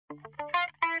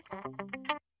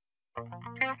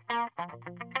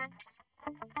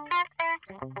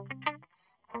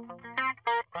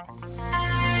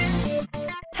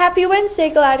Happy Wednesday,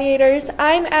 Gladiators!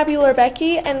 I'm Abby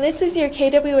Lorbecki, and this is your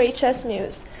KWHS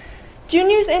News.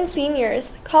 Juniors and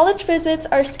seniors, college visits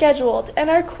are scheduled and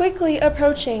are quickly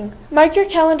approaching. Mark your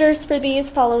calendars for these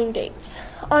following dates.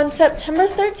 On September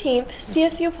 13th,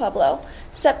 CSU Pueblo.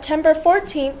 September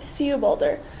 14th, CU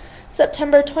Boulder.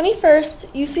 September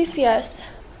 21st, UCCS.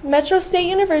 Metro State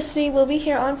University will be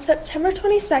here on September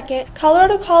 22nd.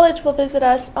 Colorado College will visit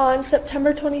us on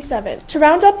September 27th. To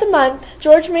round up the month,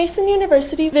 George Mason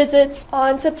University visits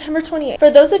on September 28th.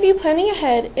 For those of you planning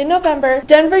ahead, in November,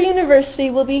 Denver University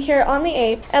will be here on the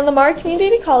 8th, and Lamar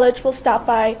Community College will stop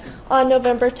by on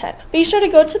November 10th. Be sure to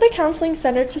go to the Counseling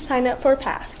Center to sign up for a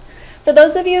pass. For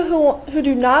those of you who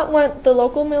do not want the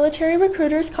local military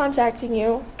recruiters contacting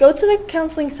you, go to the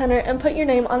Counseling Center and put your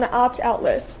name on the opt-out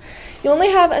list. You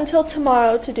only have until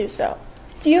tomorrow to do so.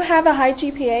 Do you have a high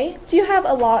GPA? Do you have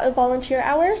a lot of volunteer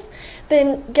hours?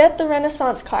 Then get the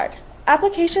Renaissance card.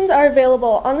 Applications are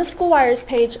available on the School Wires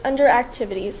page under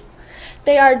Activities.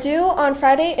 They are due on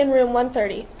Friday in room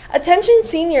 130. Attention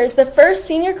seniors, the first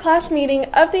senior class meeting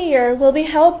of the year will be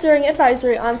held during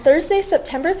advisory on Thursday,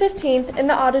 September 15th in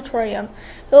the auditorium.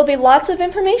 There will be lots of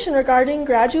information regarding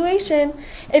graduation.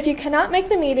 If you cannot make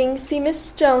the meeting, see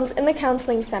Ms. Jones in the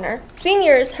Counseling Center.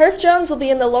 Seniors, Herf Jones will be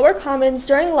in the lower commons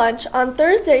during lunch on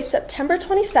Thursday, September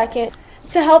 22nd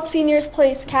to help seniors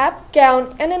place cap,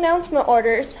 gown, and announcement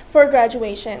orders for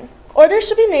graduation. Orders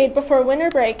should be made before winter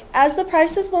break as the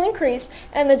prices will increase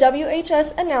and the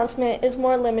WHS announcement is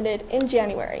more limited in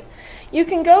January. You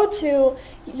can go to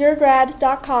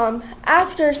yourgrad.com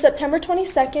after September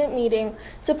 22nd meeting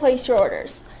to place your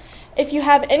orders. If you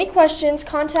have any questions,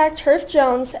 contact Herf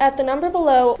Jones at the number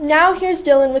below. Now here's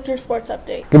Dylan with your sports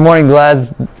update. Good morning,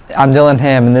 Glads. I'm Dylan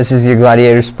Ham, and this is your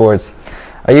Gladiator Sports.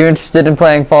 Are you interested in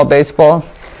playing fall baseball?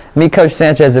 Meet Coach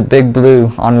Sanchez at Big Blue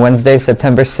on Wednesday,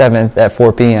 September 7th at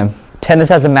 4 p.m. Tennis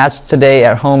has a match today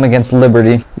at home against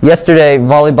Liberty. Yesterday,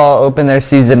 volleyball opened their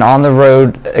season on the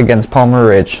road against Palmer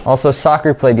Ridge. Also,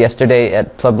 soccer played yesterday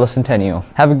at Pueblo Centennial.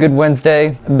 Have a good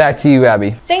Wednesday. Back to you, Abby.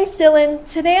 Thanks, Dylan.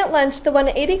 Today at lunch, the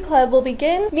 180 Club will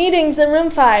begin meetings in room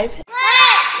 5. Let's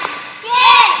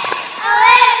get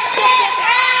electric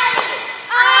rowdy!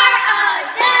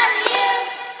 R-O-W-A-D-Y!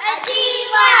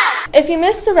 If you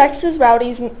missed the Rex's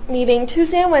Rowdies meeting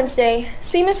Tuesday and Wednesday,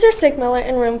 see Mr. Sigmiller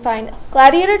in room 5.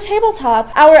 Gladiator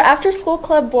Tabletop, our after-school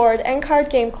club board and card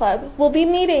game club, will be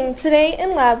meeting today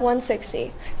in Lab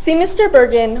 160. See Mr.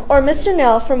 Bergen or Mr.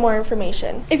 Nell for more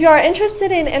information. If you are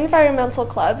interested in Environmental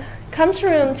Club, come to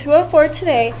room 204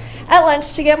 today at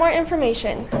lunch to get more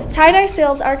information. Tie-dye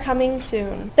sales are coming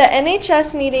soon. The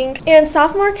NHS meeting and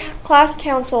sophomore class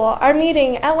council are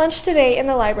meeting at lunch today in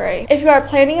the library. If you are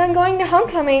planning on going to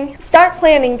homecoming, start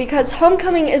planning because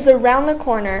homecoming is around the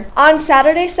corner on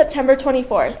Saturday, September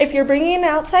 24th. If you're bringing an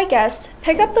outside guest,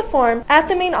 pick up the form at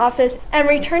the main office and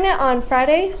return it on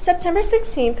Friday, September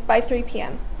 16th by 3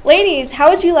 p.m. Ladies,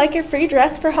 how would you like your free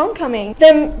dress for homecoming?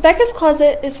 Then Becca's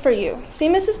Closet is for you. See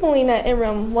Mrs. Molina in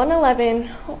room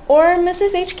 111 or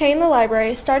Mrs. HK in the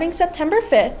library starting September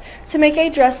 5th to make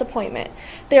a dress appointment.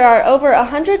 There are over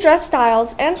 100 dress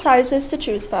styles and sizes to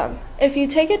choose from. If you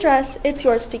take a dress, it's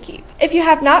yours to keep. If you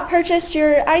have not purchased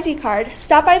your ID card,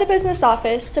 stop by the business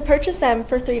office to purchase them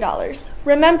for $3.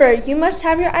 Remember, you must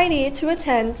have your ID to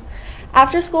attend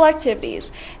after-school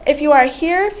activities. If you are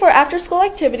here for after-school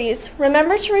activities,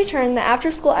 remember to return the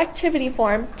after-school activity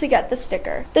form to get the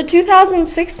sticker. The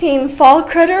 2016 Fall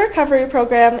Credit Recovery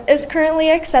Program is currently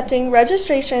accepting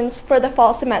registrations for the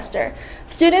fall semester.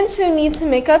 Students who need to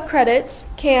make up credits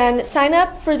can sign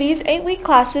up for these 8-week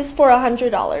classes for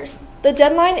 $100. The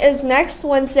deadline is next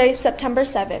Wednesday, September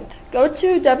 7th. Go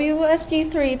to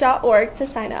WSD3.org to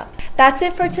sign up. That's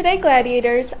it for today,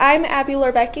 Gladiators. I'm Abby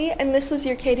Lorbecki, and this was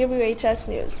your KWHS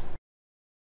News.